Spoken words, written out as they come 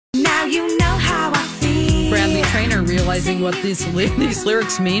realizing what these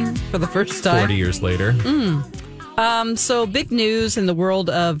lyrics mean for the first time. 40 years later. So big news in the world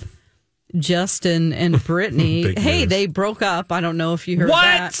of Justin and Brittany. Hey, they broke up. I don't know if you heard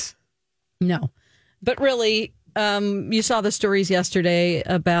that. No. But really, you saw the stories yesterday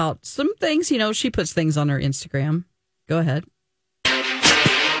about some things. You know, she puts things on her Instagram. Go ahead.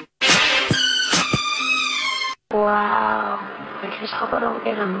 Wow. I just hope I don't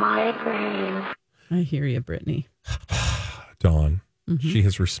get a migraine. I hear you, Brittany. Dawn, she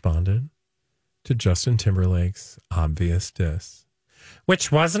has responded to Justin Timberlake's obvious diss,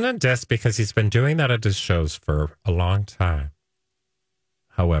 which wasn't a diss because he's been doing that at his shows for a long time.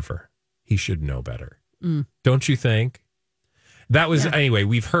 However, he should know better. Don't you think? That was, anyway,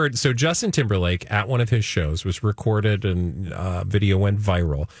 we've heard. So Justin Timberlake at one of his shows was recorded and video went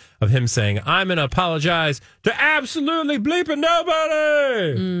viral of him saying, I'm going to apologize to absolutely bleeping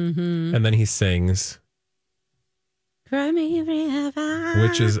nobody. Mm-hmm. And then he sings. Cry me a river.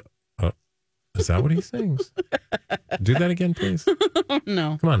 Which is that what he sings? Do that again, please.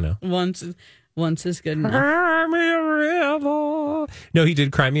 No. Come on now. Once is good enough. Cry me a river. No, he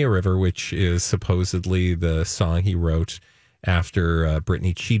did Cry Me a River, which is supposedly the song he wrote after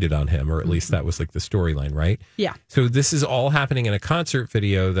Britney cheated on him, or at least that was like the storyline, right? Yeah. So this is all happening in a concert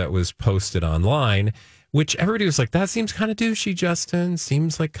video that was posted online, which everybody was like, that seems kind of douchey, Justin.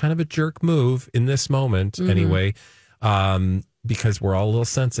 Seems like kind of a jerk move in this moment anyway, because we're all a little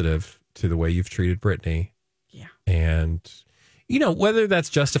sensitive to the way you've treated Britney. Yeah. And, you know, whether that's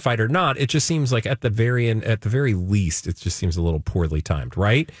justified or not, it just seems like at the very least, it just seems a little poorly timed,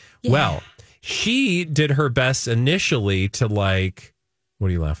 right? Yeah. Well, she did her best initially to what are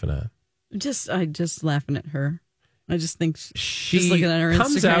you laughing at? I just laughing at her. I just think she just looking at her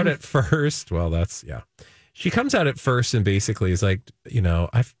comes Instagram. out at first. Well, she comes out at first and basically is like, you know,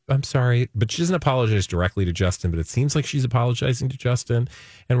 I'm sorry, but she doesn't apologize directly to Justin, but it seems like she's apologizing to Justin.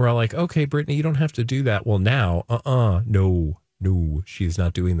 And we're all like, okay, Brittany, you don't have to do that. Well, now, no, she's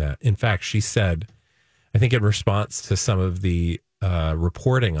not doing that. In fact, she said, I think in response to some of the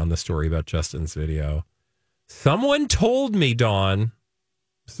reporting on the story about Justin's video, someone told me, Dawn,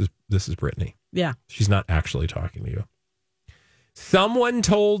 this is Brittany. Yeah. She's not actually talking to you. Someone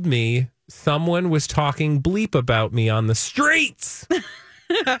told me someone was talking bleep about me on the streets.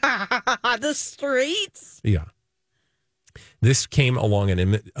 The streets? Yeah. This came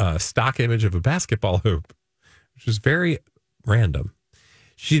along a stock image of a basketball hoop, which was very random.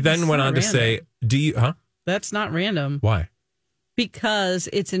 She then went on to say, That's not random. Why? Because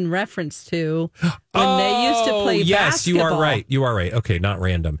it's in reference to when they used to play yes, basketball. You are right. Okay, not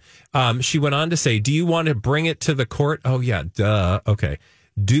random. She went on to say, do you want to bring it to the court? Oh, yeah, duh. Okay.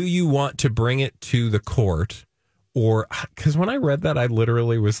 Do you want to bring it to the court? Or, because when I read that, I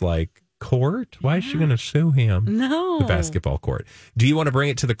literally was like, court? Why is she going to sue him? No. The basketball court. Do you want to bring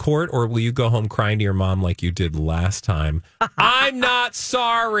it to the court, or will you go home crying to your mom like you did last time? I'm not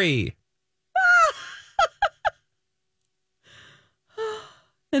sorry.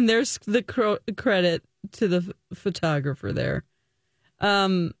 And there's the credit to the photographer there.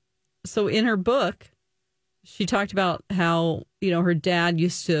 So in her book, she talked about how, her dad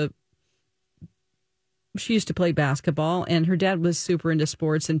she used to play basketball, and her dad was super into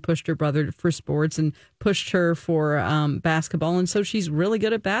sports and pushed her brother for sports and pushed her for basketball. And so she's really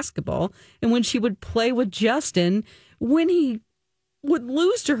good at basketball. And when she would play with Justin, when he would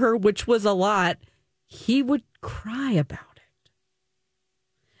lose to her, which was a lot, he would cry about it.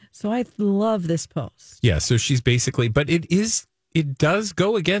 So I love this post. Yeah, so she's basically, but it does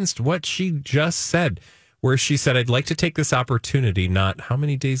go against what she just said, where she said, I'd like to take this opportunity, not, how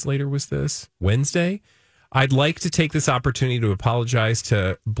many days later was this? Wednesday? I'd like to take this opportunity to apologize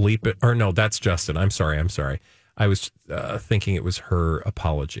to bleep it. Or no, that's Justin. I'm sorry. I was thinking it was her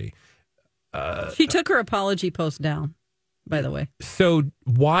apology. She took her apology post down, by the way. So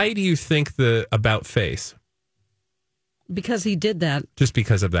why do you think the about face? Because he did that. Just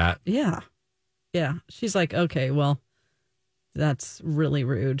because of that? Yeah. Yeah. She's like, okay, well, that's really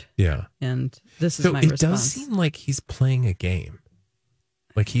rude. Yeah. And this is so my it response. Does seem like he's playing a game.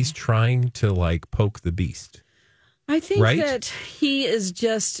 Like he's trying to poke the beast. I think that he is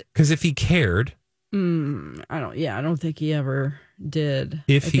just... Because if he cared... I don't think he ever did.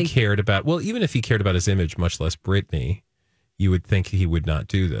 Even if he cared about his image, much less Britney, you would think he would not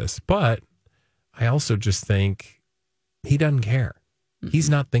do this. But I also just think... he doesn't care. Mm-hmm. He's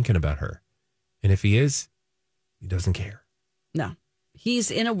not thinking about her. And if he is, he doesn't care. No. He's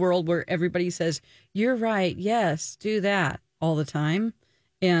in a world where everybody says, you're right, yes, do that all the time.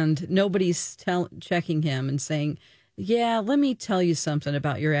 And nobody's checking him and saying, Yeah, let me tell you something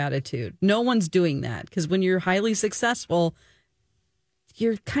about your attitude. No one's doing that because when you're highly successful,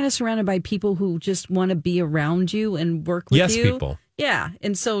 you're kind of surrounded by people who just want to be around you and work with Yes, you. people. Yeah.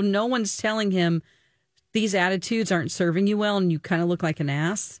 And so no one's telling him these attitudes aren't serving you well and you kind of look like an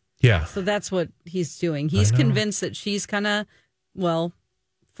ass. Yeah. So that's what he's doing. He's convinced that she's kind of, well,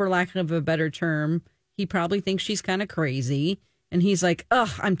 for lack of a better term, he probably thinks she's kind of crazy. And he's like,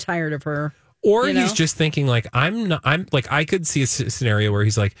 ugh, I'm tired of her. Or You know? he's just thinking like, I could see a scenario where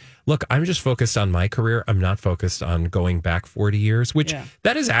he's like, look, I'm just focused on my career. I'm not focused on going back 40 years, which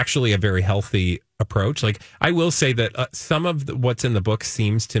that is actually a very healthy approach. Like, I will say that some of what's in the book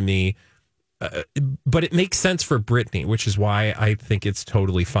seems to me, but it makes sense for Britney, which is why I think it's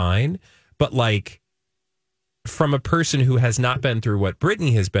totally fine. But like, from a person who has not been through what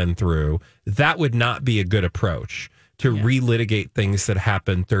Britney has been through, that would not be a good approach to relitigate things that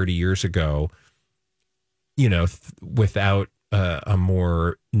happened 30 years ago, without a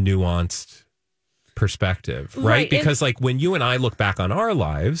more nuanced perspective, right? Because like when you and I look back on our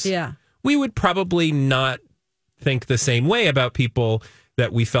lives, we would probably not think the same way about people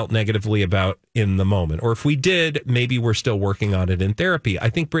that we felt negatively about in the moment. Or if we did, maybe we're still working on it in therapy. I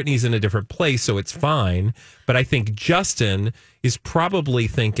think Brittany's in a different place, so it's fine. But I think Justin is probably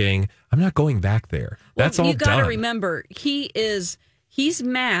thinking, I'm not going back there. That's all done. You got to remember, he's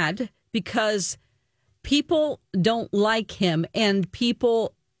mad because people don't like him and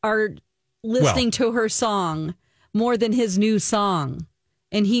people are listening to her song more than his new song.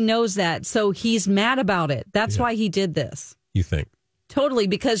 And he knows that. So he's mad about it. That's why he did this. You think? Totally,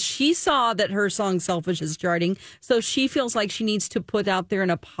 because she saw that her song Selfish is charting. So she feels like she needs to put out there and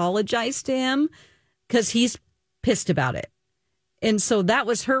apologize to him because he's pissed about it. And so that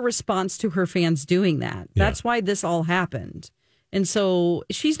was her response to her fans doing that. That's why this all happened. And so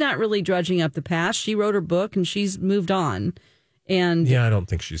she's not really drudging up the past. She wrote her book and she's moved on. And I don't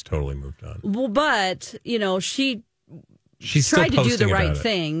think she's totally moved on. Well, but, she's tried to do the right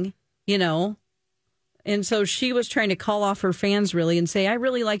thing, And so she was trying to call off her fans really and say, I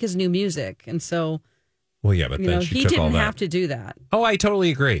really like his new music. And so, well, yeah, but then he didn't have to do that. Oh, I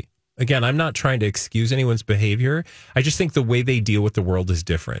totally agree. Again, I'm not trying to excuse anyone's behavior. I just think the way they deal with the world is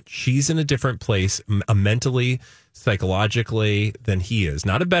different. She's in a different place mentally, psychologically than he is.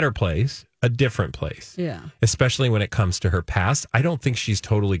 Not a better place, a different place. Yeah. Especially when it comes to her past. I don't think she's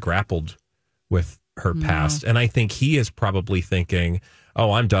totally grappled with her past. And I think he is probably thinking,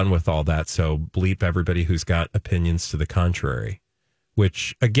 oh, I'm done with all that. So bleep everybody who's got opinions to the contrary,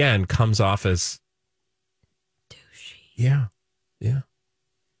 which again comes off as douchey. Yeah. Yeah.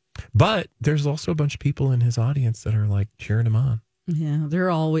 But there's also a bunch of people in his audience that are like cheering him on. Yeah.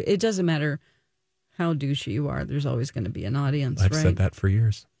 It doesn't matter how douchey you are. There's always going to be an audience. I've said that for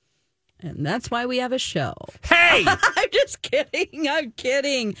years. And that's why we have a show. Hey! I'm just kidding. I'm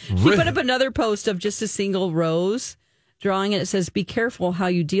kidding. She put up another post of just a single rose drawing, and it says, be careful how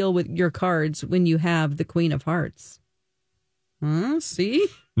you deal with your cards when you have the Queen of Hearts. See?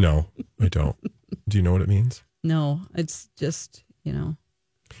 No, I don't. Do you know what it means? No, it's just,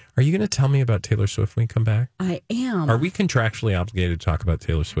 Are you going to tell me about Taylor Swift when we come back? I am. Are we contractually obligated to talk about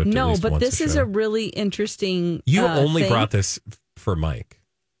Taylor Swift? No, but once this is a really interesting You only thing. brought this for Mike.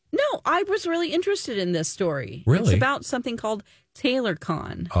 No, I was really interested in this story. Really? It's about something called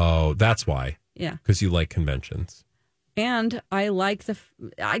TaylorCon. Oh, that's why. Yeah. Because you like conventions. And I like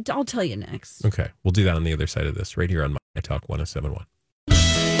I'll tell you next. Okay. We'll do that on the other side of this, right here on My Talk 107.1.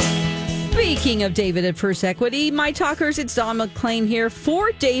 Speaking of David at First Equity, my talkers, it's Don McClain here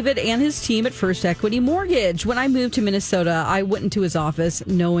for David and his team at First Equity Mortgage. When I moved to Minnesota, I went into his office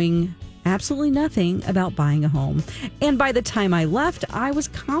knowing absolutely nothing about buying a home. And by the time I left, I was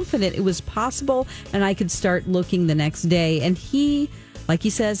confident it was possible and I could start looking the next day. And he, like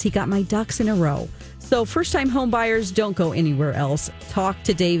he says, he got my ducks in a row. So first-time home buyers, don't go anywhere else. Talk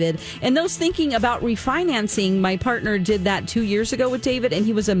to David. And those thinking about refinancing, my partner did that 2 years ago with David, and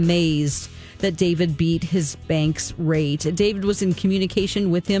he was amazed that David beat his bank's rate. David was in communication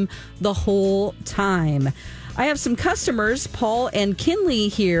with him the whole time. I have some customers, Paul and Kinley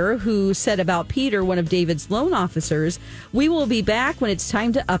here, who said about Peter, one of David's loan officers, we will be back when it's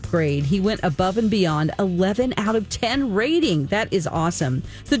time to upgrade. He went above and beyond, 11 out of 10 rating. That is awesome.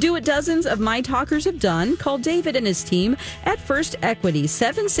 So do what dozens of my talkers have done. Call David and his team at First Equity,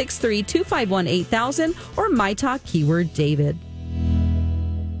 763-251-8000 or My Talk keyword David.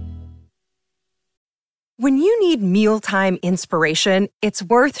 When you need mealtime inspiration, it's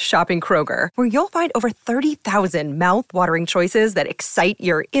worth shopping Kroger, where you'll find over 30,000 mouth-watering choices that excite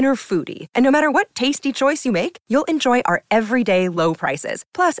your inner foodie. And no matter what tasty choice you make, you'll enjoy our everyday low prices,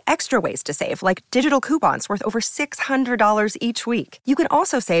 plus extra ways to save, like digital coupons worth over $600 each week. You can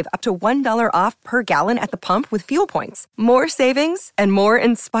also save up to $1 off per gallon at the pump with fuel points. More savings and more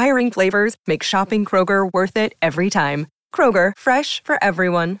inspiring flavors make shopping Kroger worth it every time. Kroger, fresh for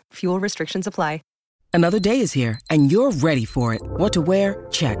everyone. Fuel restrictions apply. Another day is here, and you're ready for it. What to wear?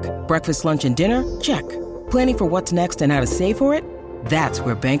 Check. Breakfast, lunch, and dinner? Check. Planning for what's next and how to save for it? That's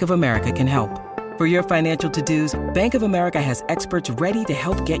where Bank of America can help. For your financial to-dos, Bank of America has experts ready to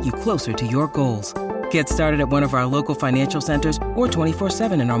help get you closer to your goals. Get started at one of our local financial centers or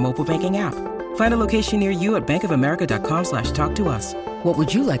 24/7 in our mobile banking app. Find a location near you at bankofamerica.com/talktous. What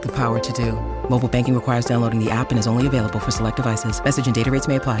would you like the power to do? Mobile banking requires downloading the app and is only available for select devices. Message and data rates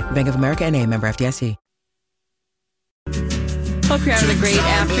may apply. Bank of America N.A., member FDIC. Hope you're having a great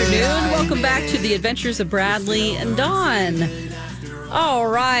afternoon. Welcome back to the Adventures of Bradley and Dawn. All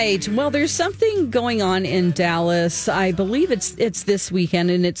right. Well, there's something going on in Dallas. I believe it's this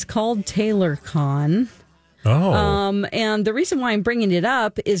weekend, and it's called TaylorCon. Oh. And the reason why I'm bringing it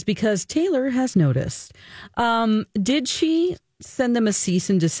up is because Taylor has noticed. Did she send them a cease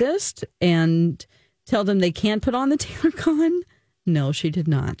and desist and tell them they can't put on the TaylorCon? No, she did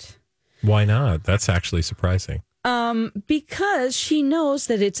not. Why not? That's actually surprising. Because she knows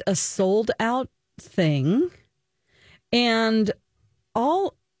that it's a sold out thing, and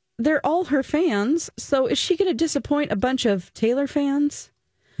they're all her fans. So is she going to disappoint a bunch of Taylor fans?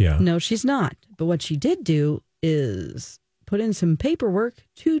 Yeah. No, she's not. But what she did do is put in some paperwork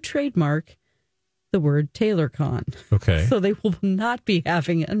to trademark the word TaylorCon. Okay. So they will not be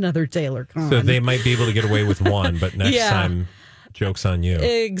having another TaylorCon. So they might be able to get away with one, but next time, joke's on you.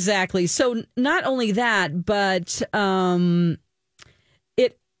 Exactly. So not only that, but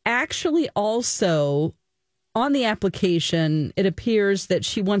it actually also, on the application, it appears that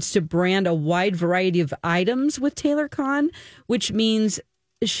she wants to brand a wide variety of items with TaylorCon, which means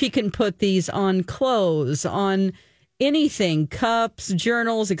she can put these on clothes, on anything, cups,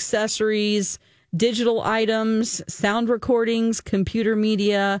 journals, accessories, digital items, sound recordings, computer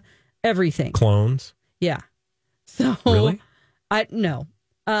media, everything. Clones? Yeah. So Really? No.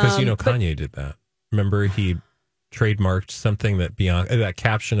 Because Kanye did that. Remember, he trademarked something that that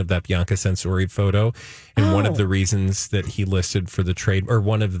caption of that Bianca Censori photo, and one of the reasons that he listed for the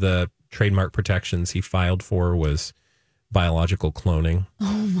one of the trademark protections he filed for was biological cloning.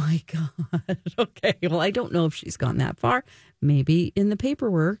 Oh my God. Okay. Well, I don't know if she's gone that far. Maybe in the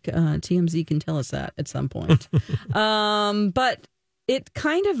paperwork, TMZ can tell us that at some point. But it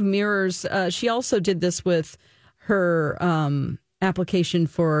kind of mirrors, she also did this with her application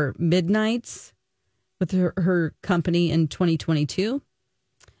for Midnights with her company in 2022.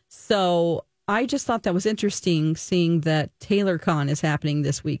 So I just thought that was interesting, seeing that TaylorCon is happening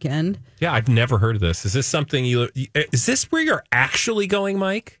this weekend. Yeah, I've never heard of this. Is this something is this where you're actually going,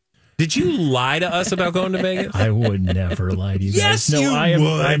 Mike? Did you lie to us about going to Vegas? I would never lie to you guys. Yes, no, you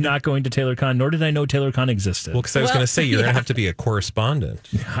would. I'm not going to TaylorCon, nor did I know TaylorCon existed. Well, because I was going to say, you're going to have to be a correspondent.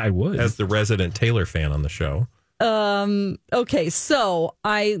 I would. As the resident Taylor fan on the show. Okay, so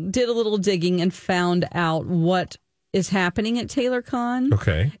I did a little digging and found out what is happening at TaylorCon.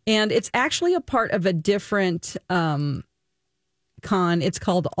 Okay. And it's actually a part of a different con. It's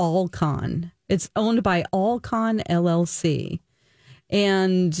called AllCon. It's owned by AllCon LLC.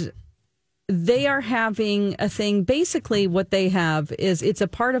 And they are having a thing. Basically, what they have is it's a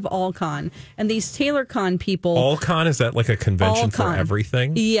part of AllCon. And these TaylorCon people... AllCon, is that like a convention for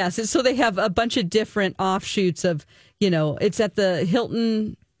everything? Yes. So they have a bunch of different offshoots of, it's at the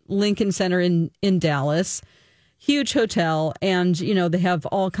Hilton Lincoln Center in Dallas. Huge hotel. And, they have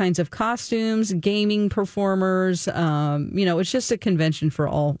all kinds of costumes, gaming performers. It's just a convention for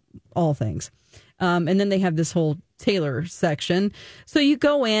all things. And then they have this whole Taylor section. So you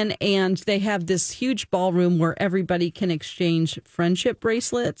go in and they have this huge ballroom where everybody can exchange friendship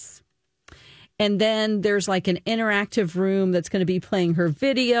bracelets. And then there's like an interactive room that's going to be playing her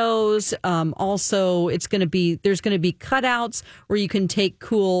videos. Also, there's going to be cutouts where you can take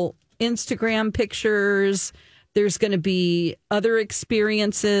cool Instagram pictures. There's going to be other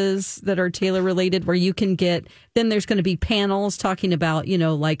experiences that are Taylor related where you can then there's going to be panels talking about,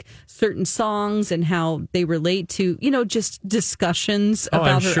 like certain songs and how they relate to, just discussions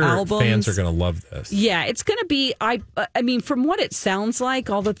about her albums. Fans are going to love this. Yeah, it's going to be, I mean, from what it sounds like,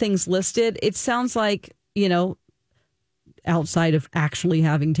 all the things listed, it sounds like, outside of actually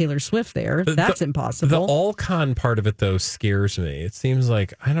having Taylor Swift there, that's impossible. The AllCon part of it, though, scares me. It seems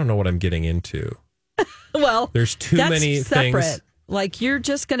like I don't know what I'm getting into. Well, there's too that's many separate. things. Like, you're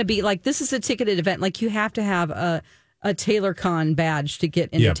just going to be like, this is a ticketed event. Like, you have to have a TaylorCon badge to get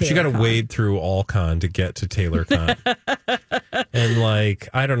into but you got to wade through AllCon to get to TaylorCon. And like,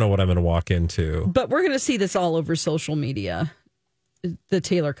 I don't know what I'm going to walk into. But we're going to see this all over social media, the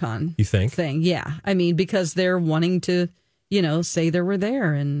TaylorCon You think? thing. Yeah. I mean, because they're wanting to, say they were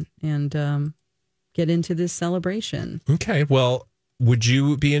there and get into this celebration. Okay. Well, would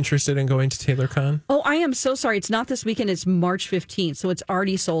you be interested in going to TaylorCon? Oh, I am so sorry. It's not this weekend. It's March 15th. So it's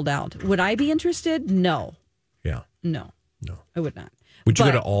already sold out. Would I be interested? No. Yeah. No. I would not. Would you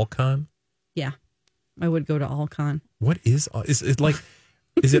go to AllCon? Yeah. I would go to AllCon. What is it like?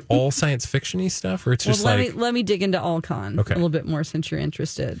 Is it all science fiction-y stuff, or it's just let me dig into AllCon Okay. a little bit more since you're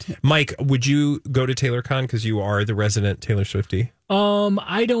interested. Mike, would you go to TaylorCon because you are the resident Taylor Swiftie?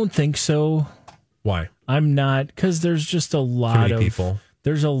 I don't think so. Why? I'm not, because there's just a lot of people.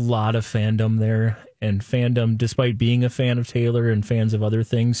 There's a lot of fandom there, and fandom, despite being a fan of Taylor and fans of other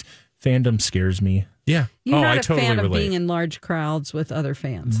things, fandom scares me. Yeah. You're not I a totally fan of relate. being in large crowds with other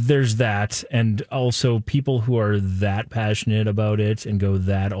fans. There's that, and also people who are that passionate about it and go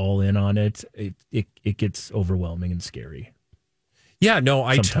that all in on it, it gets overwhelming and scary. Yeah, no,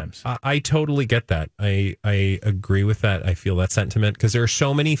 Sometimes. I totally get that. I agree with that. I feel that sentiment because there are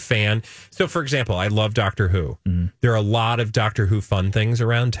so many So, for example, I love Doctor Who. Mm-hmm. There are a lot of Doctor Who fun things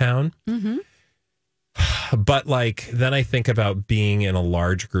around town. Mm-hmm. But like, then I think about being in a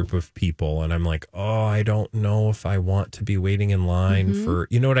large group of people and I'm like, oh, I don't know if I want to be waiting in line for,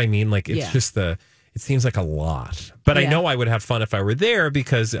 you know what I mean? Like, it's just it seems like a lot. But I know I would have fun if I were there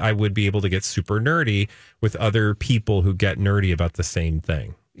because I would be able to get super nerdy with other people who get nerdy about the same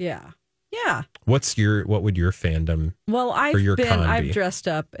thing. Yeah. Yeah. What would your fandom Well, I've dressed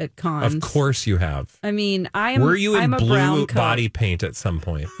up at cons. Of course you have. I mean, Were you in I'm a blue brown coat. body paint at some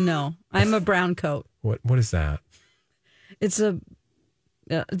point? No, I'm a brown coat. What is that? It's the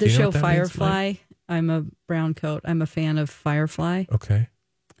you know show what that means, Firefly. Mike? I'm a brown coat. I'm a fan of Firefly. Okay.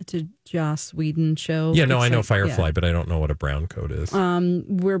 It's a Joss Whedon show. Yeah, no, It's I know like- Firefly, yeah. but I don't know what a brown coat is.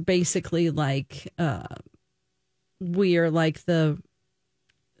 We're basically like we are like the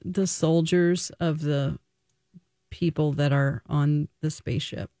soldiers of the people that are on the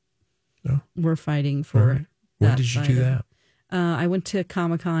spaceship. Oh. We're fighting for. All right. When that did you side do of it. that? I went to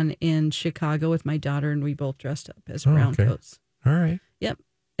Comic-Con in Chicago with my daughter, and we both dressed up as brown okay. coats. All right. Yep.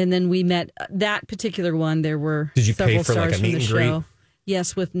 And then we met that particular one. There were Did you several pay for like stars a meet from the and greet? show.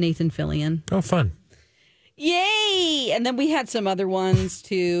 Yes, with Nathan Fillion. Oh, fun. Yay! And then we had some other ones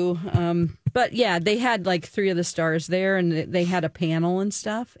too. But yeah, they had like 3 of the stars there, and they had a panel and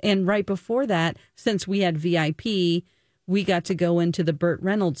stuff. And right before that, since we had VIP, we got to go into the Burt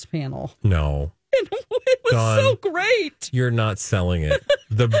Reynolds panel. No. It was Dawn, so great. You're not selling it.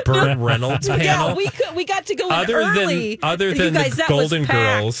 The Burt Reynolds panel. Yeah, we got to go in early. Other You than guys, the that was Golden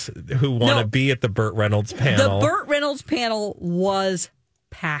packed. Girls who want to No. be at the Burt Reynolds panel. The Burt Reynolds panel was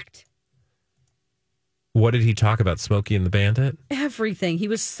packed. What did he talk about? Smokey and the Bandit? Everything. He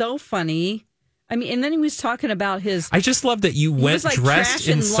was so funny. I mean, and then he was talking about his. I just love that you went was, like, dressed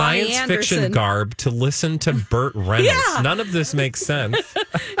in trashing Lonnie science fiction Anderson. garb to listen to Burt Reynolds. Yeah. None of this makes sense.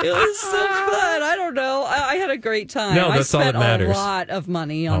 It was so fun. I don't know. I had a great time. No, that's I all spent that matters. a lot of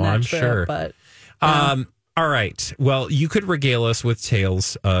money on Oh, that I'm trip, sure. but All right. Well, you could regale us with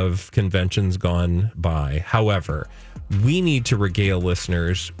tales of conventions gone by. However, we need to regale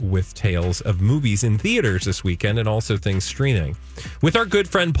listeners with tales of movies in theaters this weekend and also things streaming. With our good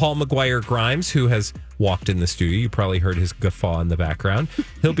friend Paul McGuire Grimes, who has walked in the studio. You probably heard his guffaw in the background.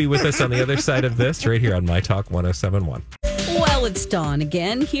 He'll be with us on the other side of this right here on My Talk 107.1. Well, it's Dawn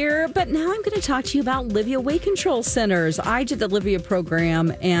again here, but now I'm going to talk to you about Livia Weight Control Centers. I did the Livia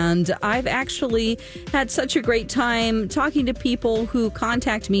program, and I've actually had such a great time talking to people who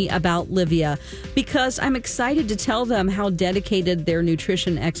contact me about Livia because I'm excited to tell them how dedicated their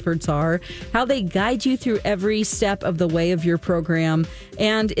nutrition experts are, how they guide you through every step of the way of your program,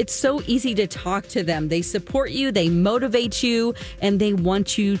 and it's so easy to talk to them. They support you, they motivate you, and they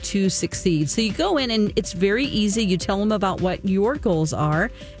want you to succeed. So you go in, and it's very easy. You tell them about what your goals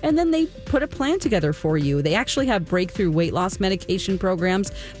are, and then they put a plan together for you. They actually have breakthrough weight loss medication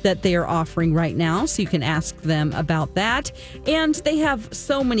programs that they are offering right now, so you can ask them about that. And they have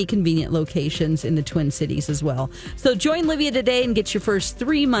so many convenient locations in the Twin Cities as well. So join Livia today and get your first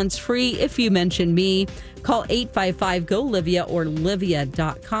 3 months free if you mention me. Call 855-GO-LIVIA or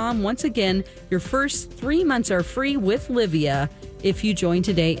livia.com. Once again, your first 3 months are free with Livia if you join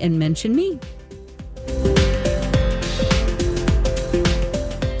today and mention me.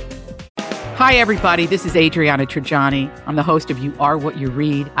 Hi, everybody. This is Adriana Trajani. I'm the host of You Are What You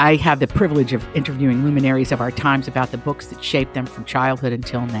Read. I have the privilege of interviewing luminaries of our times about the books that shaped them from childhood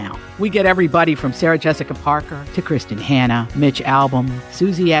until now. We get everybody from Sarah Jessica Parker to Kristen Hanna, Mitch Albom,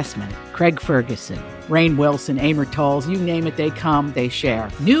 Susie Essman, Craig Ferguson, Rainn Wilson, Amor Tolls, you name it, they come, they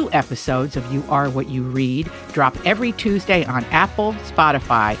share. New episodes of You Are What You Read drop every Tuesday on Apple,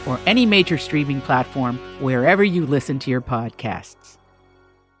 Spotify, or any major streaming platform wherever you listen to your podcasts.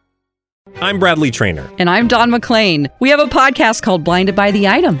 I'm Bradley Trainer. And I'm Don McClain. We have a podcast called Blinded by the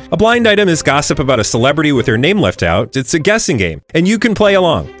Item. A blind item is gossip about a celebrity with their name left out. It's a guessing game, and you can play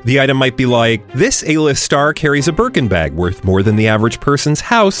along. The item might be like, this A-list star carries a Birkin bag worth more than the average person's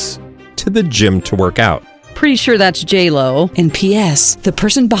house to the gym to work out. Pretty sure that's J-Lo. And P.S. the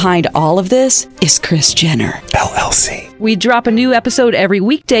person behind all of this is Kris Jenner, LLC. We drop a new episode every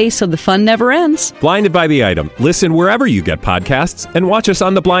weekday so the fun never ends. Blinded by the Item. Listen wherever you get podcasts and watch us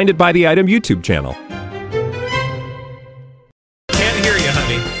on the Blinded by the Item YouTube channel. Can't hear you,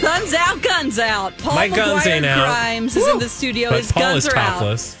 honey. Guns out, guns out. Paul My guns ain't out. Grimes is in the studio. But His Paul guns is are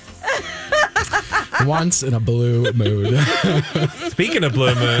topless. Once in a blue mood. Speaking of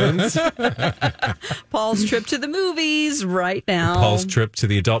blue moons, out. Paul's trip to the movies right now. Paul's trip to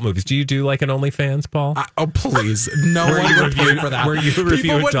the adult movies. Do you do like an OnlyFans, Paul? Oh, please. No Where one you would review- pay for that. where you review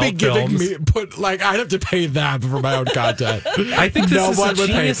People would be adult giving films. me, I'd have to pay them for my own content. I think this no is one a would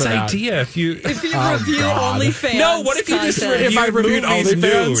pay genius for that. idea. If you Review God. OnlyFans. no, what if you just content. review If I reviewed movies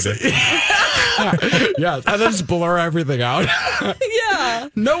OnlyFans? nude? Yeah, and then just blur everything out. Yeah.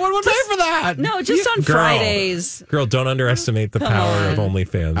 No one would pay for that. No, just on Girl. Fridays. Girl, don't underestimate the power of on.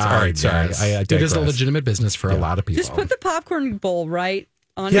 OnlyFans. All right, sorry. yes. I It digress. is a legitimate business for a lot of people. Just put the popcorn bowl right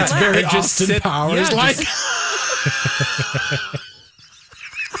on Yeah, your It's lap. very And just Austin sit- Powers yeah, like.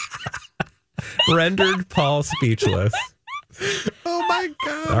 Rendered Paul speechless. Oh my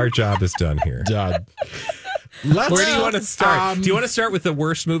God. Our job is done here. Done. Let's, Where do you want to start? Do you want to start with the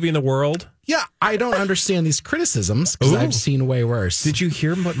worst movie in the world? Yeah, I don't understand these criticisms because Ooh. I've seen way worse. Did you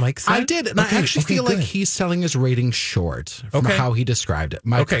hear what Mike said? I did, and I actually feel like he's selling his rating short from Okay. how he described it.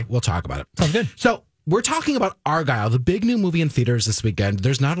 Mike, Okay. we'll talk about it. Sounds good. So we're talking about Argyle, the big new movie in theaters this weekend.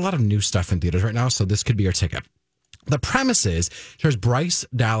 There's not a lot of new stuff in theaters right now, so this could be your ticket. The premise is there's Bryce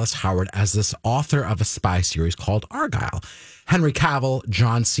Dallas Howard as this author of a spy series called Argyle. Henry Cavill,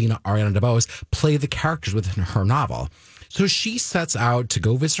 John Cena, Ariana DeBose play the characters within her novel. So she sets out to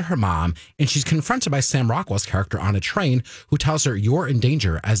go visit her mom, and she's confronted by Sam Rockwell's character on a train who tells her, you're in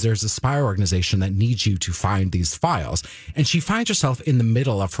danger as there's a spy organization that needs you to find these files. And she finds herself in the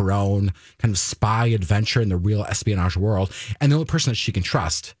middle of her own kind of spy adventure in the real espionage world. And the only person that she can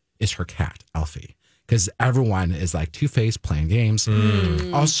trust is her cat, Elfie. Because everyone is like Two-Face playing games.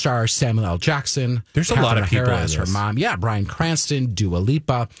 All-star Samuel L. Jackson. There's a lot of Catherine people O'Hara in as her this. mom. Yeah, Bryan Cranston, Dua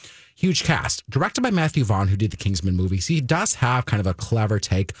Lipa. Huge cast. Directed by Matthew Vaughn, who did the Kingsman movies. He does have kind of a clever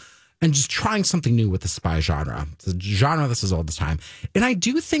take and just trying something new with the spy genre. It's a genre this is all the time. And I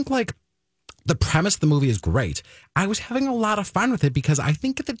do think like the premise of the movie is great. I was having a lot of fun with it because I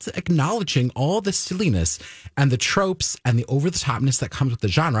think it's acknowledging all the silliness and the tropes and the over-the-topness that comes with the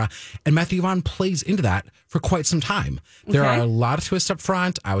genre. And Matthew Vaughn plays into that for quite some time. There are a lot of twists up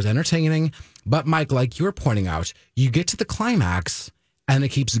front. I was entertaining. But Mike, like you were pointing out, you get to the climax and it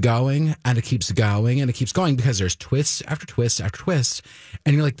keeps going and it keeps going and it keeps going because there's twist after twist after twist.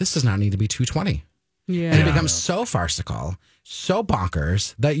 And you're like, this does not need to be 220. Yeah. And it becomes so farcical, so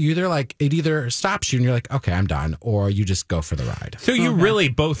bonkers that you either like it either stops you and you're like, okay, I'm done, or you just go for the ride. So you really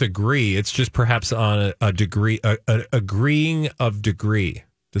both agree. It's just perhaps on a degree, a agreeing of degree.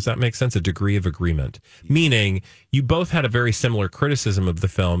 Does that make sense? A degree of agreement, meaning you both had a very similar criticism of the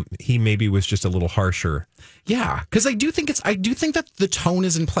film. He maybe was just a little harsher. Yeah, because I do think that the tone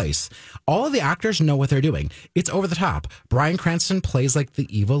is in place. All of the actors know what they're doing. It's over the top. Bryan Cranston plays like the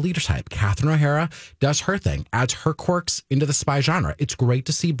evil leader type. Catherine O'Hara does her thing, adds her quirks into the spy genre. It's great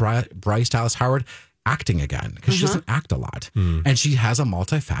to see Bryce Dallas Howard acting again because she doesn't act a lot and she has a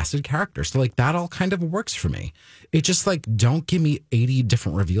multifaceted character. So like that all kind of works for me. It just like don't give me 80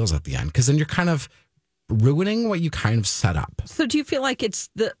 different reveals at the end because then you're kind of ruining what you kind of set up. So do you feel like it's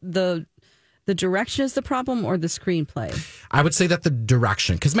the direction is the problem or the screenplay? I would say that the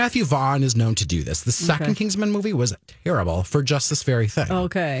direction, because Matthew Vaughn is known to do this. The second Kingsman movie was terrible for just this very thing.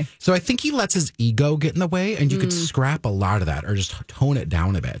 Okay. So I think he lets his ego get in the way, and you could scrap a lot of that or just tone it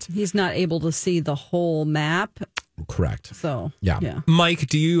down a bit. He's not able to see the whole map. Correct. So, yeah. Mike,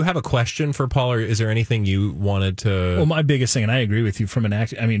 do you have a question for Paul, or is there anything you wanted to? Well, my biggest thing, and I agree with you from an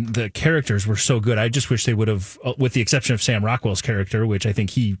act. I mean, the characters were so good. I just wish they would have, with the exception of Sam Rockwell's character, which I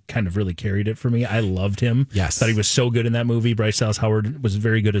think he kind of really carried it for me. I loved him. Yes. Thought he was so good in that movie. Bryce Dallas Howard was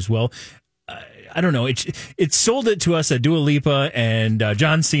very good as well. I don't know. It sold it to us that Dua Lipa and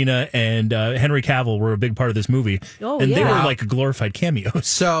John Cena and Henry Cavill were a big part of this movie. Oh, and yeah. they were like glorified cameos.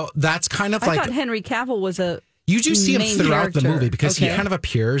 So that's kind of I like thought Henry Cavill was a you do see him main throughout the character. movie because he Okay. kind of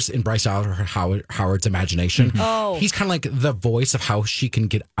appears in Bryce Dallas Howard's imagination. Oh. He's kind of like the voice of how she can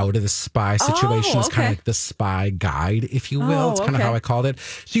get out of the spy situation. It's kind okay. of like the spy guide, if you will. Oh, It's kind of okay. how I called it.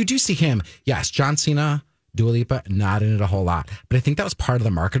 So you do see him. Yes, John Cena, Dua Lipa, not in it a whole lot. But I think that was part of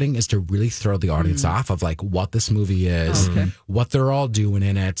the marketing is to really throw the audience off of like what this movie is, what they're all doing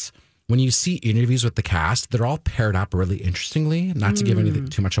in it. When you see interviews with the cast, they're all paired up really interestingly. Not to give anything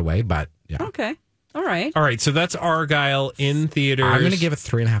too much away, but yeah. Okay. All right. All right, so that's Argyle in theaters. I'm going to give it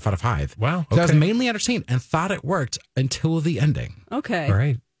 3.5 out of 5. Wow. So I was okay. mainly entertained and thought it worked until the ending. Okay. All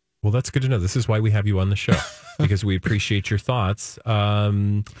right. Well, that's good to know. This is why we have you on the show, because we appreciate your thoughts.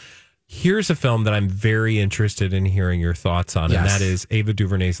 Here's a film that I'm very interested in hearing your thoughts on, and Yes. that is Ava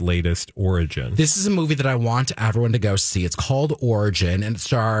DuVernay's latest, Origin. This is a movie that I want everyone to go see. It's called Origin, and it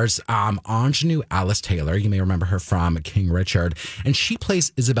stars ingenue Alice Taylor. You may remember her from King Richard, and she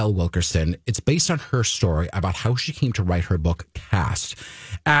plays Isabel Wilkerson. It's based on her story about how she came to write her book, Cast.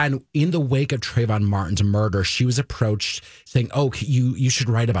 And in the wake of Trayvon Martin's murder, she was approached saying, "Oh, you should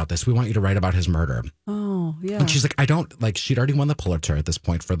write about this. We want you to write about his murder." Oh, yeah. And she's like, I don't like, she'd already won the Pulitzer at this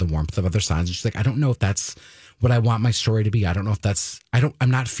point for The Warmth of Other Signs. And she's like, I don't know if that's what I want my story to be. I don't know if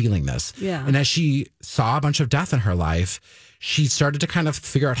I'm not feeling this. Yeah. And as she saw a bunch of death in her life, she started to kind of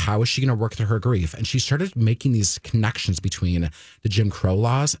figure out how is she going to work through her grief. And she started making these connections between the Jim Crow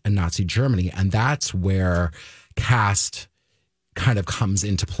laws and Nazi Germany. And that's where Cast kind of comes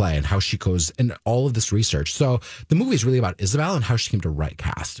into play and how she goes and all of this research. So the movie is really about Isabel and how she came to write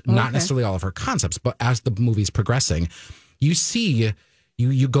Cast. Not necessarily all of her concepts, but as the movie's progressing, you see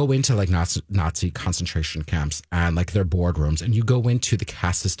you go into like Nazi concentration camps and like their boardrooms, and you go into the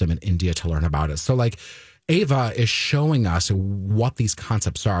caste system in India to learn about it. So like Ava is showing us what these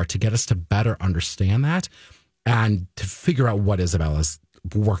concepts are to get us to better understand that and to figure out what Isabel is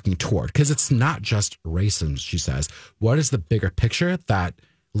working toward, because it's not just racism. She says, what is the bigger picture that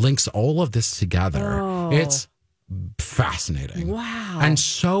links all of this together? It's fascinating. Wow. And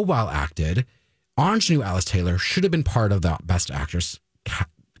so well acted. Ingenue Alice Taylor should have been part of the Best Actress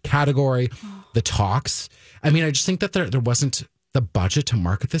category. The talks, I mean, I just think that there wasn't the budget to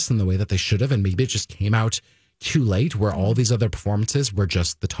market this in the way that they should have, and maybe it just came out too late, where all these other performances were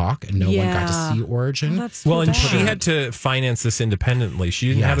just the talk and no one got to see Origin. That's too and bad. she had to finance this independently. She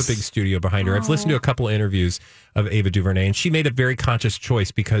didn't have a big studio behind her. I've listened to a couple interviews of Ava DuVernay, and she made a very conscious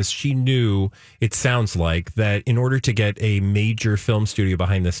choice because she knew, it sounds like, that in order to get a major film studio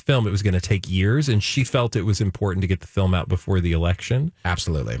behind this film, it was going to take years, and she felt it was important to get the film out before the election.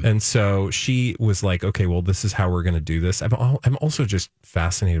 Absolutely. And so she was like, okay, well, this is how we're going to do this. I'm also just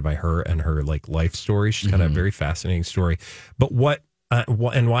fascinated by her and her like life story. She's got a very fascinating story. But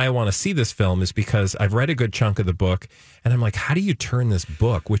and why I want to see this film is because I've read a good chunk of the book, and I'm like, how do you turn this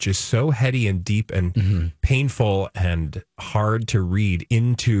book, which is so heady and deep and painful and hard to read,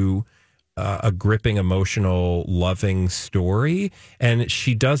 into a gripping, emotional, loving story? And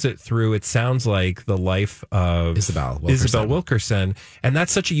she does it through, it sounds like, the life of Isabel Wilkerson. And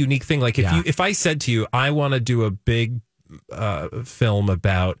that's such a unique thing. Like if I said to you, I want to do a big film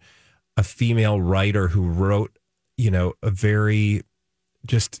about a female writer who wrote, a very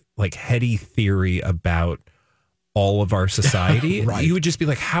just like heady theory about all of our society, Right. You would just be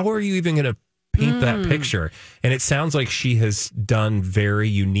like, how are you even going to paint that picture? And it sounds like she has done very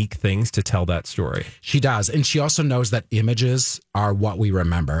unique things to tell that story. She does. And she also knows that images are what we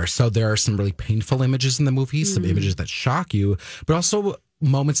remember. So there are some really painful images in the movie, some images that shock you, but also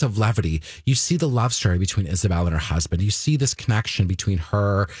moments of levity. You see the love story between Isabel and her husband. You see this connection between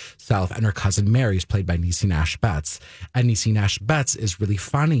herself and her cousin Mary, who's played by Niecy Nash Betts. And Niecy Nash Betts is really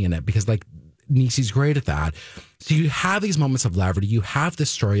funny in it because like Niecy's great at that. So you have these moments of levity. You have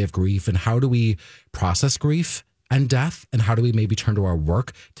this story of grief, and how do we process grief and death, and how do we maybe turn to our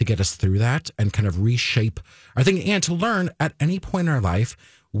work to get us through that and kind of reshape our thinking, and to learn at any point in our life,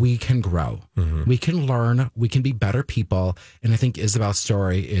 we can grow, we can learn, we can be better people. And I think Isabel's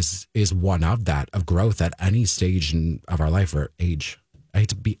story is one of that, of growth at any stage of our life or age. I hate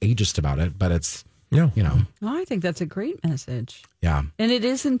to be ageist about it, but it's, Yeah. Oh, I think that's a great message. Yeah. And it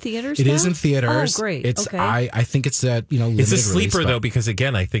is in theaters It now? is in theaters. Oh, great. It's okay. I think it's a limited It's a sleeper release, though, because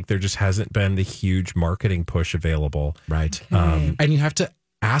again, I think there just hasn't been the huge marketing push available. right. Okay. And you have to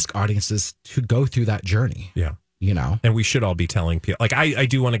ask audiences to go through that journey. Yeah. And we should all be telling people, like, I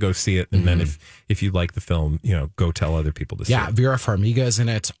do want to go see it. And then if you like the film, go tell other people to see yeah, it. Vera Farmiga is in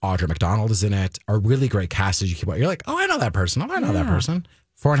it. Audra McDonald is in it. A really great cast as you keep. You're like, oh, I know that person. Oh, I know that person.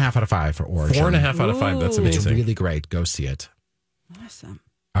 4.5 out of 5 for Origin. 4.5 out of 5. That's Ooh. It's amazing. really great. Go see it. Awesome.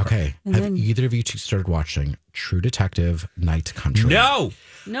 Okay. And Have then- either of you two started watching True Detective Night Country? No.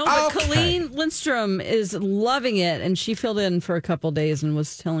 No, but Okay. Colleen Lindstrom is loving it, and she filled in for a couple days and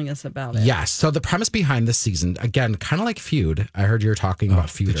was telling us about it. Yes. So the premise behind this season, again, kind of like Feud. I heard you were talking about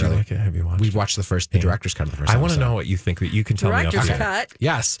Feud. Did you earlier. like it? Have you watched We've watched the director's cut of the first I want to episode. know what you think, but you can tell me. Director's off the air. cut.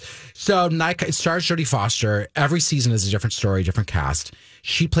 Yes. So it stars Jodie Foster. Every season is a different story, different cast.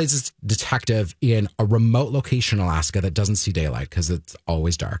 She plays this detective in a remote location in Alaska that doesn't see daylight because it's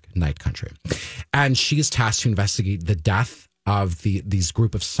always dark, night country. And she is tasked to investigate the death of these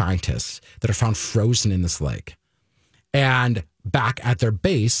group of scientists that are found frozen in this lake. And back at their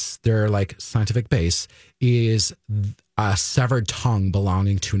base, their like scientific base, is a severed tongue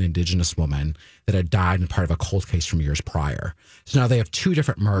belonging to an indigenous woman that had died in part of a cold case from years prior. So now they have two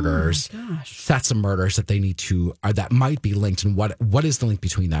different murders, sets of murders that they need to, that might be linked, and what is the link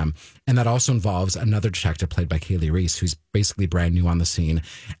between them? And that also involves another detective played by Kaylee Reese, who's basically brand new on the scene.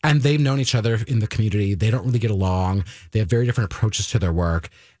 And they've known each other in the community. They don't really get along. They have very different approaches to their work.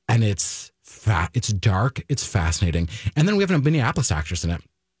 And it's dark. It's fascinating. And then we have a Minneapolis actress in it.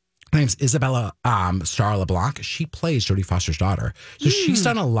 Her name's Isabella Star LeBlanc. She plays Jodie Foster's daughter. So she's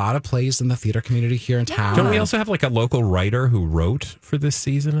done a lot of plays in the theater community here in town. Don't we also have like a local writer who wrote for this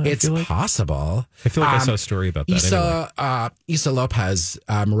season? It's possible. I feel like I saw a story about that. Anyway. Issa Lopez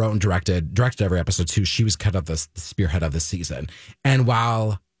wrote and directed every episode too. She was kind of the spearhead of the season. And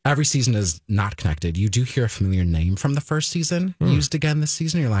while every season is not connected, you do hear a familiar name from the first season used again this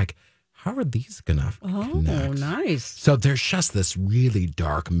season. You're like, how are these gonna connect? Nice. So there's just this really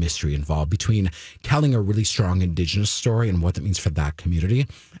dark mystery involved between telling a really strong indigenous story and what that means for that community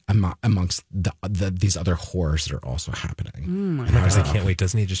amongst these other horrors that are also happening. Oh my gosh, I can't wait.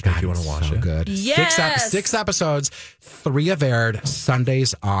 Doesn't he just make you want to watch so it? good. Yes! Six episodes. 3 have aired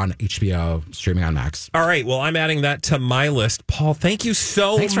Sundays on HBO, streaming on Max. All right. Well, I'm adding that to my list. Paul, thank you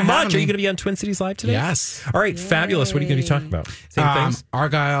so Thanks for much. having Are you me. going to be on Twin Cities Live today? Yes. All right. Fabulous. What are you going to be talking about? Same things?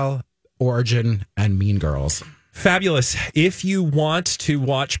 Argyle, Origin, and Mean Girls. Fabulous. If you want to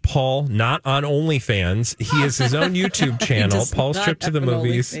watch Paul not on OnlyFans, he has his own YouTube channel, does Paul's not Trip to have the an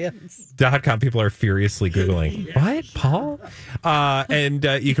Movies.com. People are furiously Googling, what, Paul? And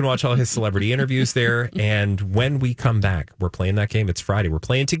you can watch all his celebrity interviews there. And when we come back, we're playing that game. It's Friday. We're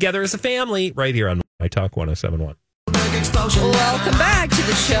playing together as a family right here on My Talk 1071. Welcome back to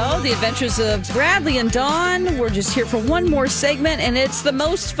the show, The Adventures of Bradley and Dawn. We're just here for one more segment, and it's the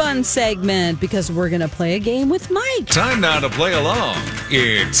most fun segment because we're going to play a game with Mike. Time now to play along.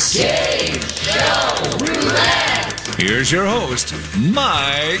 It's Game Show Roulette. Here's your host,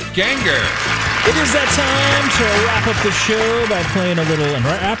 Mike Ganger. It is that time to wrap up the show by playing a little, and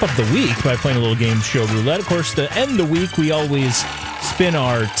wrap up the week by playing a little game show roulette. Of course, to end the week, we always spin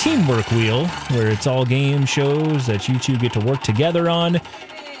our teamwork wheel, where it's all game shows that you two get to work together on.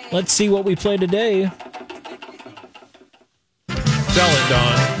 Let's see what we play today. Sell it,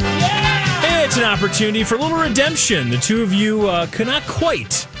 Dawn. It's an opportunity for a little redemption. The two of you could not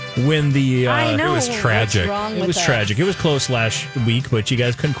quite win the... I know. It was tragic. What's wrong It with was that? tragic. It was close last week, but you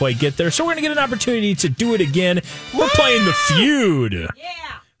guys couldn't quite get there. So we're going to get an opportunity to do it again. We're playing the feud. Yeah.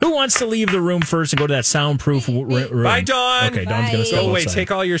 Who wants to leave the room first and go to that soundproof room? Bye, Dawn. Okay, Dawn's going to stay Go away. outside.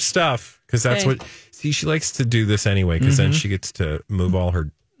 Take all your stuff. Because that's Okay. what... See, she likes to do this anyway, because then she gets to move all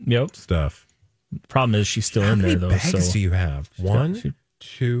her Yep. stuff. Problem is she's still How in many there, though. bags So do you have? got 1,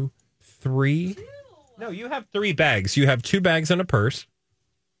 2, 3. No, you have 3 bags. You have 2 bags and a purse.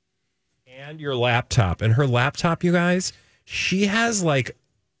 And your laptop. And her laptop, you guys, she has like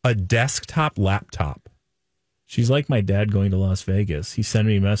a desktop laptop. she's like my dad going to Las Vegas. He sent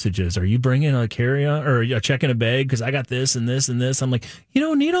me messages. Are you bringing a carry-on or a check in a bag? Because I got this and this and this. I'm like, you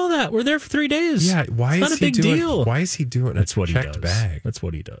don't need all that. We're there for 3 days. Yeah, why it's is not a he big doing? deal. Why is he doing That's a what he checked does. bag? That's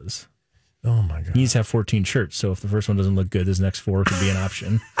what he does. Oh my god! He needs to have 14 shirts. So if the first one doesn't look good, his next 4 could be an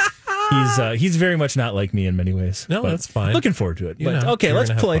option. He's very much not like me in many ways. No, but that's fine. Looking forward to it. You But know, okay, you're let's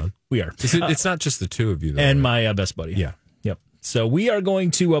gonna have play. fun. We are. It's not just the two of you, though. And right? my best buddy. Yeah. Yep. So we are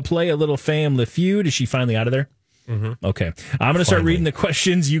going to play a little family feud. Is she finally out of there? Mm-hmm. Okay. I'm going to start Finally. reading the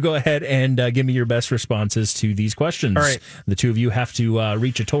questions. You go ahead and give me your best responses to these questions. All right. The two of you have to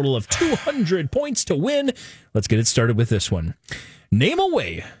reach a total of 200 points to win. Let's get it started with this one. Name a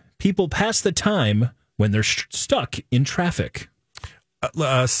way people pass the time when they're stuck in traffic.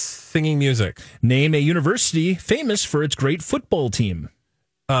 Singing music. Name a university famous for its great football team.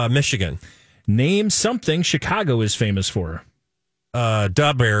 Michigan. Name something Chicago is famous for.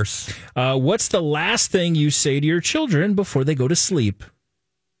 Dub Bears. What's the last thing you say to your children before they go to sleep?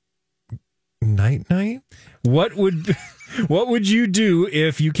 Night night. What would What would you do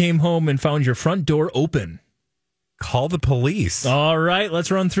if you came home and found your front door open? Call the police. All right,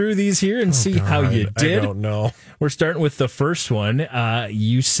 let's run through these here and see how you did. I don't know. We're starting with the first one.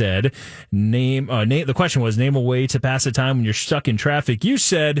 You said, the question was, name a way to pass the time when you're stuck in traffic. You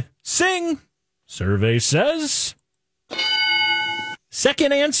said, sing. Survey says.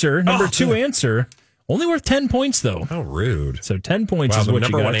 Second answer, number two answer. Only worth 10 points, though. How rude. So 10 points is the what you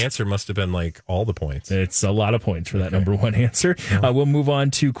got. number one answer must have been like all the points. It's a lot of points for that number one answer. We'll move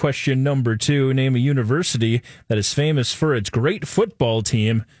on to question number two. Name a university that is famous for its great football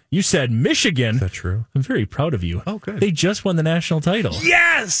team. You said Michigan. Is that true? I'm very proud of you. Oh, good. They just won the national title.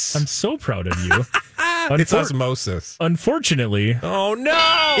 Yes! I'm so proud of you. It's osmosis. Unfortunately. Oh,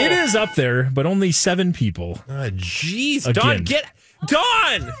 no! It is up there, but only 7 people. Jeez. Again.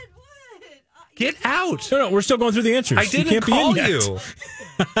 Dawn! Get out! No, we're still going through the answers. I didn't call you.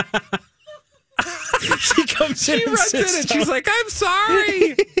 She comes in. She runs in and she's like, "I'm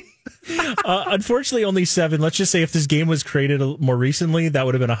sorry." Unfortunately, only 7. Let's just say if this game was created more recently, that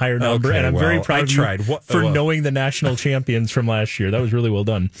would have been a higher number. Okay, and I'm very proud of you for What? knowing the national champions from last year. That was really well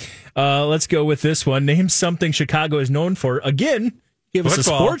done. Let's go with this one. Name something Chicago is known for. Again, give us a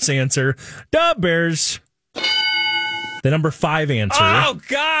sports answer. The Bears. The number 5 answer. Oh,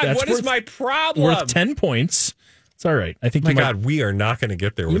 God. What is my problem? Worth 10 points. It's all right. I think we are not going to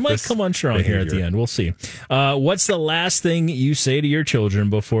get there with you this. might come on strong here at the end. We'll see. What's the last thing you say to your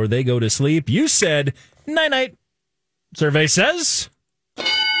children before they go to sleep? You said night-night. Survey says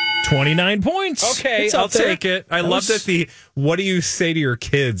 29 points. Okay, I'll take it. I love that the what do you say to your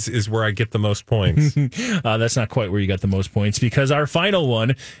kids is where I get the most points. That's not quite where you got the most points, because our final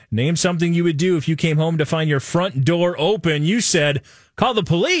one, name something you would do if you came home to find your front door open. You said, call the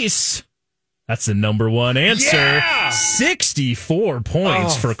police. That's the number one answer. Yeah! 64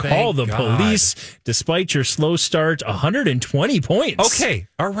 points for call the police. Despite your slow start, 120 points. Okay.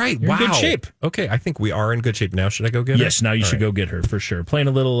 All right. You're in good shape. Okay. I think we are in good shape. Now, should I go get her? Yes, now you should go get her for sure. Playing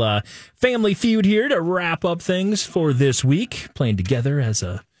a little family feud here to wrap up things for this week. Playing together as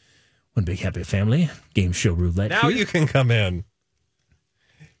one big happy family. Game show roulette. Now you can come in.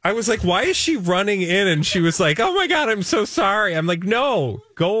 I was like, why is she running in? And she was like, oh my God, I'm so sorry. I'm like, no,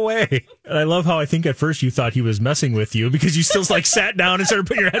 go away. And I love how I think at first you thought he was messing with you because you still sat down and started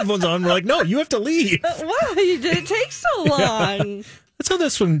putting your headphones on. We're like, no, you have to leave. Why did it take so long? That's how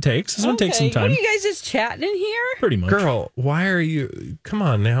this one takes. This one takes some time. What, are you guys just chatting in here? Pretty much. Girl, why are you? Come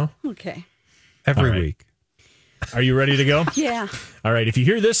on now. Okay. Every week. Are you ready to go? Yeah. All right. If you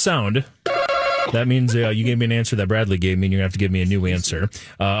hear this sound, that means you gave me an answer that Bradley gave me, and you're going to have to give me a new answer.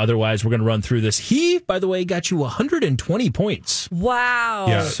 Otherwise, we're going to run through this. He, by the way, got you 120 points. Wow.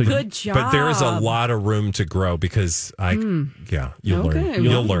 Yeah, good job. But there is a lot of room to grow because you'll learn.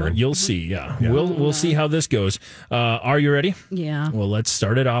 You'll learn. You'll see. Yeah. We'll see how this goes. Are you ready? Yeah. Well, let's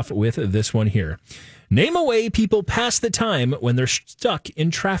start it off with this one here. Name a way people pass the time when they're stuck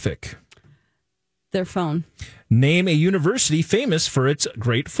in traffic. Their phone. Name a university famous for its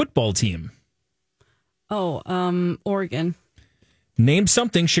great football team. Oh, Oregon. Name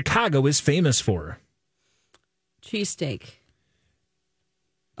something Chicago is famous for. Cheesesteak.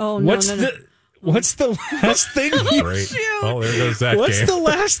 Oh, no, What's the last thing you... Great. Oh, there goes that What's game. the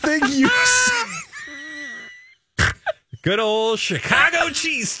last thing you... Good old Chicago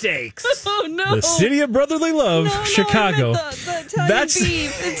cheesesteaks. Oh, no. The city of brotherly love, Chicago. I meant the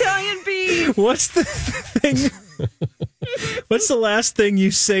Italian beef. What's the thing... What's the last thing you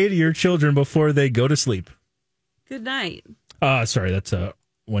say to your children before they go to sleep? Good night. Sorry, that's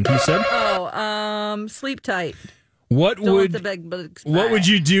one he said. Oh, sleep tight. What Don't would let the big bugs What fly. would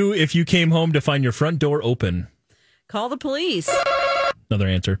you do if you came home to find your front door open? Call the police. Another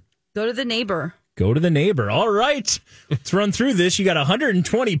answer. Go to the neighbor. Go to the neighbor. All right. Let's run through this. You got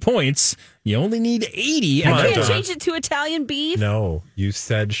 120 points. You only need 80. I can't change it to Italian beef. No, you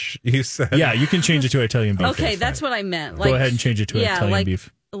said. Yeah, you can change it to Italian beef. Okay, that's what I meant. Go ahead and change it to Italian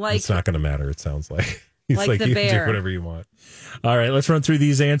beef. It's not going to matter, it sounds like. He's like like, the you can do bear. whatever you want. All right, let's run through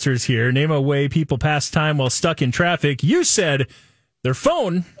these answers here. Name a way people pass time while stuck in traffic. You said their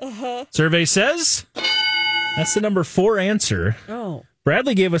phone. Survey says that's the number 4 answer. Oh.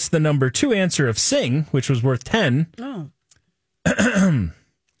 Bradley gave us the number 2 answer of sing, which was worth 10. Oh.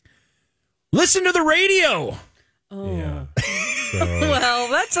 Listen to the radio. Oh. Yeah. So,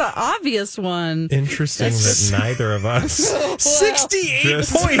 Well, that's an obvious one. interesting that neither of us. 68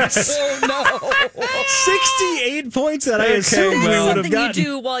 points. Oh, no. 68 points that I assume we That's would have something you gotten.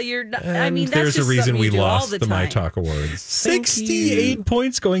 do while you're not, I mean, that's There's a just reason something we you do all lost the the My time. Talk Awards. 68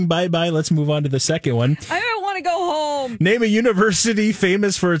 points going bye-bye. Let's move on to the second one. I don't want to go home. Name a university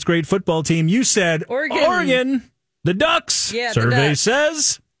famous for its great football team. You said Oregon. The Ducks. Yeah, the Survey Ducks.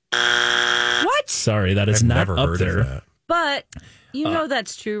 says. What? Sorry, that is I've not never up heard there. of that. But you know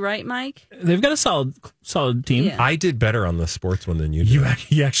that's true, right, Mike? They've got a solid team. Yeah. I did better on the sports one than you did.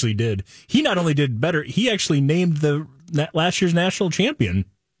 He actually did. He not only did better, he actually named the last year's national champion.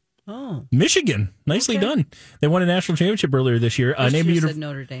 Oh. Michigan. Nicely done. They won a national championship earlier this year. Said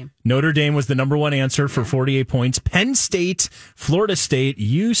Notre Dame. Notre Dame was the number one answer for 48 points. Penn State, Florida State,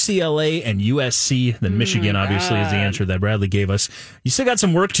 UCLA, and USC. Then Michigan, obviously, is the answer that Bradley gave us. You still got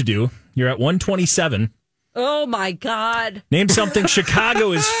some work to do. You're at 127. Oh, my God. Name something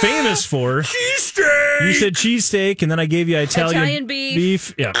Chicago is famous for. Cheesesteak! You said cheesesteak, and then I gave you Italian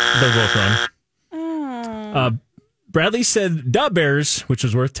beef. Yeah, they're both wrong. Bradley said Da Bears, which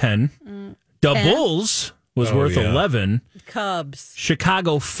was worth 10. Da Bulls was worth 11. Cubs.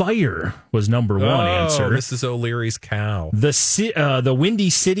 Chicago Fire was number one answer. Mrs. O'Leary's cow. The Windy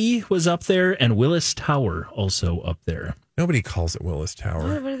City was up there, and Willis Tower also up there. Nobody calls it Willis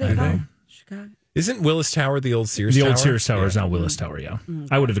Tower. What do they call Chicago? Isn't Willis Tower the old Sears The Tower? old Sears Tower is not Willis Tower, yeah.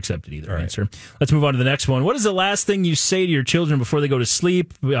 I would have accepted either answer. Let's move on to the next one. What is the last thing you say to your children before they go to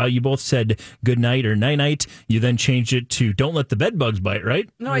sleep? You both said good night or night-night. You then changed it to don't let the bed bugs bite, right?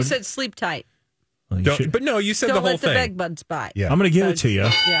 No, I said sleep tight. Well, you Don't, should- but no, you said Don't the whole let the thing. bed bugs bite. Yeah. I'm going to give it to you.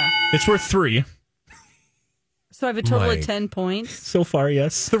 Yeah. It's worth 3 So I have a total Mike. of 10 points. so far,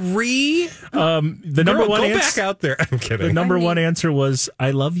 yes. 3? The number one Go answer. back out there. I'm kidding. The number one answer was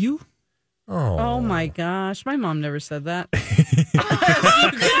I love you. Oh, my gosh. My mom never said that.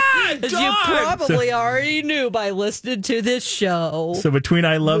 As you Dawn! probably already knew by listening to this show. So between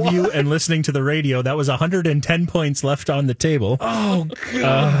I love you and listening to the radio, that was 110 points left on the table. Oh,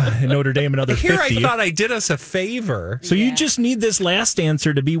 God. Notre Dame another Here 50. I thought I did us a favor. So you just need this last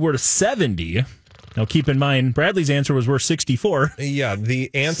answer to be worth 70. Now keep in mind, Bradley's answer was worth 64. Yeah,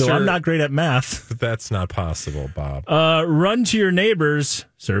 the answer. So I'm not great at math. That's not possible, Bob. Run to your neighbors.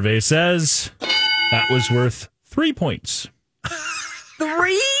 Survey says that was worth 3 points.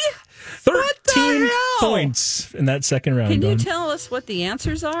 3? 13 hell? points in that second round. Can you Dawn. tell us what the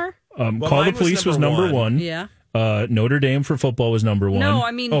answers are? Call the mine was police was number number one. Yeah. Notre Dame for football was number one. No,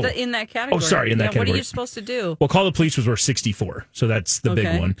 I mean Oh. in that category. Oh, sorry, in that What category. are you supposed to do? Well, Call the Police was worth 64, so that's the big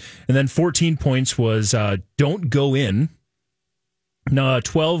Okay. one. And then 14 points was Don't Go In. No,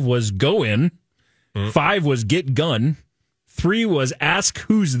 12 was Go In. 5 was Get Gun. 3 was Ask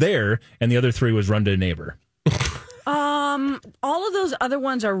Who's There. And the other 3 was Run to a Neighbor. All of those other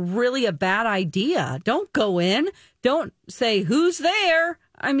ones are really a bad idea. Don't go in. Don't say who's there.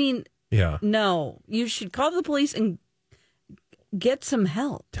 I mean, Yeah. no. You should call the police and get some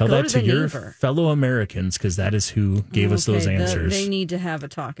help. Tell Go that to to the your neighbor. fellow Americans, because that is who gave us those Okay, answers. They need to have a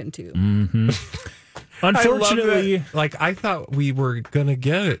talking to. Unfortunately, I love that. Like, I thought we were going to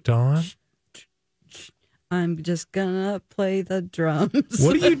get it, Dawn. I'm just gonna play the drums.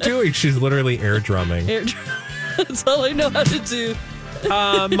 What are you doing? She's literally air drumming. That's all I know how to do.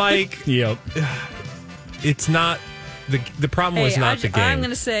 Mike, yep. it's not the problem was not the game. I'm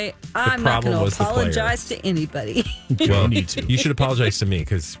going to say I'm not problem going was to the player. apologize to anybody. Well, need to. you should apologize to me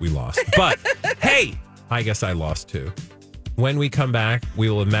because we lost. But hey, I guess I lost too. When we come back, we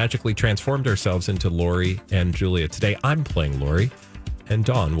will have magically transformed ourselves into Lori and Julia. Today, I'm playing Lori, and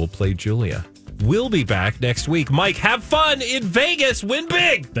Dawn will play Julia. We'll be back next week. Mike, have fun in Vegas. Win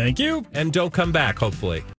big. Thank you. And don't come back, hopefully.